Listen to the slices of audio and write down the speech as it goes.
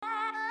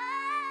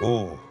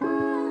Ooh,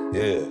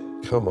 yeah,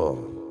 come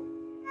on.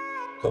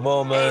 Come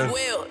on, man. Hey,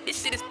 Will,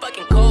 this shit is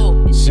fucking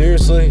cold.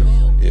 Seriously?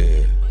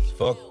 Yeah, it's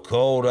fucking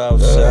cold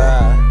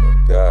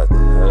outside. God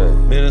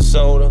damn.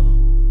 Minnesota?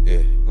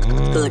 Yeah.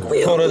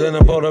 Colder than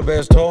a polar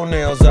bear's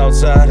toenails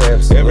outside.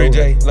 Absolutely. Every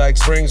day, like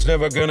spring's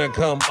never gonna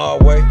come our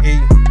way.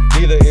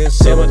 Neither is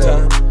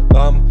summertime.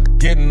 I'm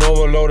getting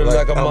overloaded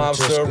like a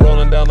mobster,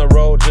 rolling down the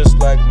road just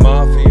like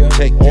mafia.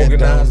 Take that Organize,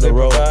 down the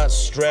road. improvise,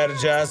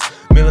 strategize,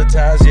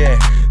 militarize, yeah.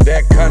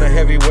 That kind of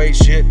heavyweight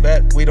shit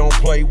that we don't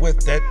play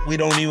with, that we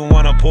don't even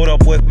wanna put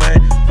up with,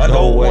 man. I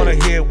don't wanna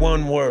hear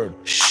one word.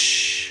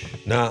 Shh.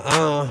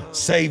 Nah,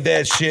 save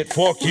that shit.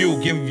 Fuck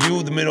you, give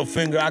you the middle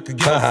finger. I could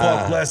give a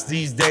fuck less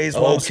these days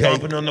while I'm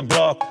stomping on the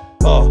block.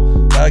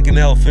 Like an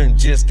elephant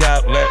just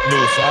got let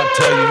loose. I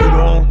tell you, you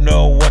don't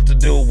know what to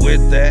do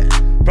with that.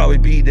 Probably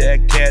be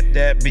that cat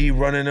that be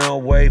running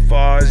away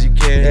far as you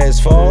can. As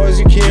far as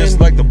you can. Just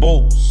like the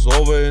bulls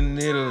over in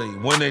Italy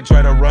when they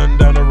try to run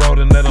down the road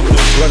and let them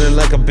loose. Running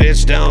like a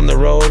bitch down the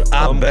road.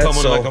 I'm bet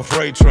coming so. like a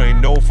freight train,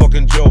 no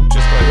fucking joke,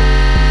 just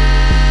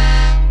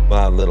like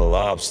My little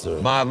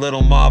lobster. my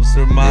little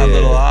mobster, my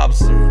little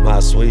lobster. My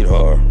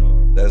sweetheart.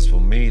 That's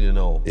for me to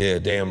know. Yeah,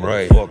 damn What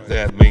right. the fuck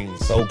that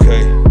means.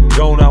 Okay. You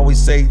don't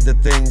always say the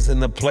things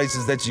and the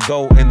places that you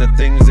go and the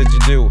things that you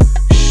do.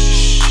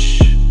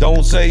 Shh.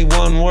 Don't say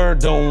one word,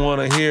 don't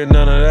wanna hear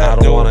none of that.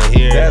 I don't wanna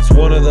hear. That's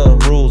one of the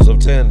rules of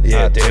 10.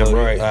 Yeah, I damn tell you.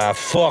 right.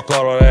 Fuck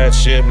all of that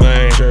shit,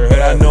 man. Sure But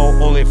I have. know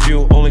only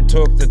few only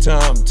took the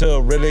time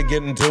to really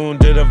get in tune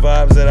to the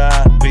vibes that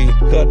I be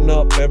cutting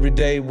up every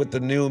day with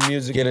the new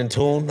music. Get in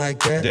tune like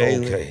that?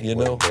 Daily, Okay, you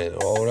know. wait a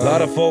minute, hold A on.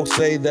 lot of folks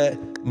say that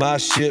my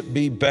shit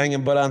be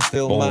banging, but I'm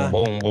still Boom, my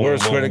boom, boom,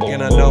 worst boom, critic, boom,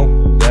 and I boom.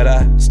 know that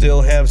I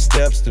still have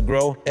steps to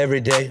grow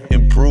every day.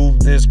 Improve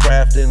this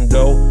craft and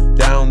go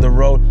down the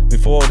road.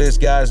 Before this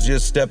guy's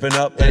just stepping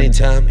up,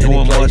 Anytime, doing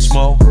any place, much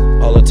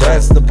more. all the time.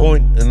 That's the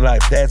point in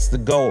life. That's the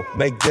goal.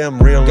 Make them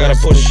realistic,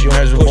 push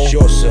measurable.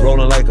 yourself.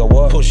 Rolling like a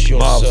what? Push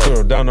yourself.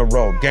 Mobster down the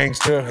road.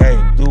 Gangster,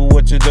 hey, do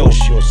what you do.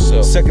 Push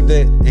yourself. Second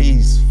that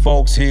these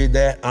folks hear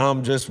that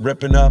I'm just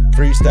ripping up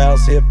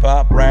freestyles, hip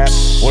hop, rap,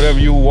 whatever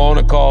you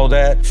wanna call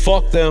that.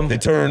 Fuck them. They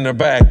turn their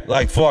back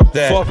like fuck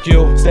that. Fuck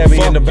you. Stab me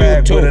Fuck in the you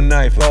back too. with a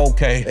knife.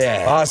 Okay.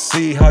 Yeah. I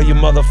see how you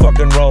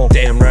motherfucking roll.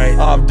 Damn right.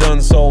 I've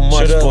done so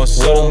much Shoulda, for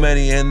so woulda.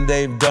 many, and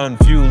they've done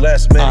few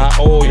less many. I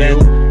owe than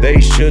you.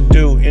 They should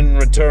do in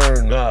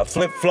return.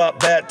 Flip flop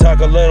that, talk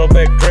a little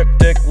bit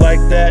cryptic like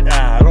that.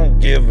 I don't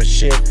give a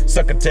shit.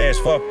 Succotash,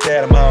 fuck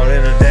that. I'm out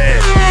in a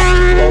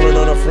dash. Rolling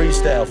on a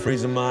freestyle,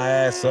 freezing my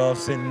ass off,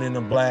 sitting in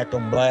the black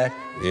on black.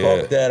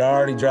 Yeah. Fuck that. I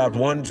already dropped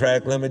one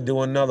track. Let me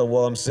do another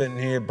while I'm sitting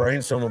here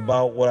brainstorming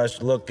about what I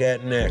should look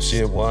at next.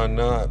 Shit, why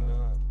not?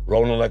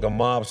 Rolling like a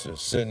mobster,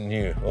 sitting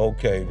here.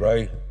 Okay,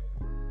 right?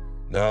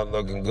 Not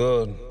looking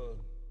good.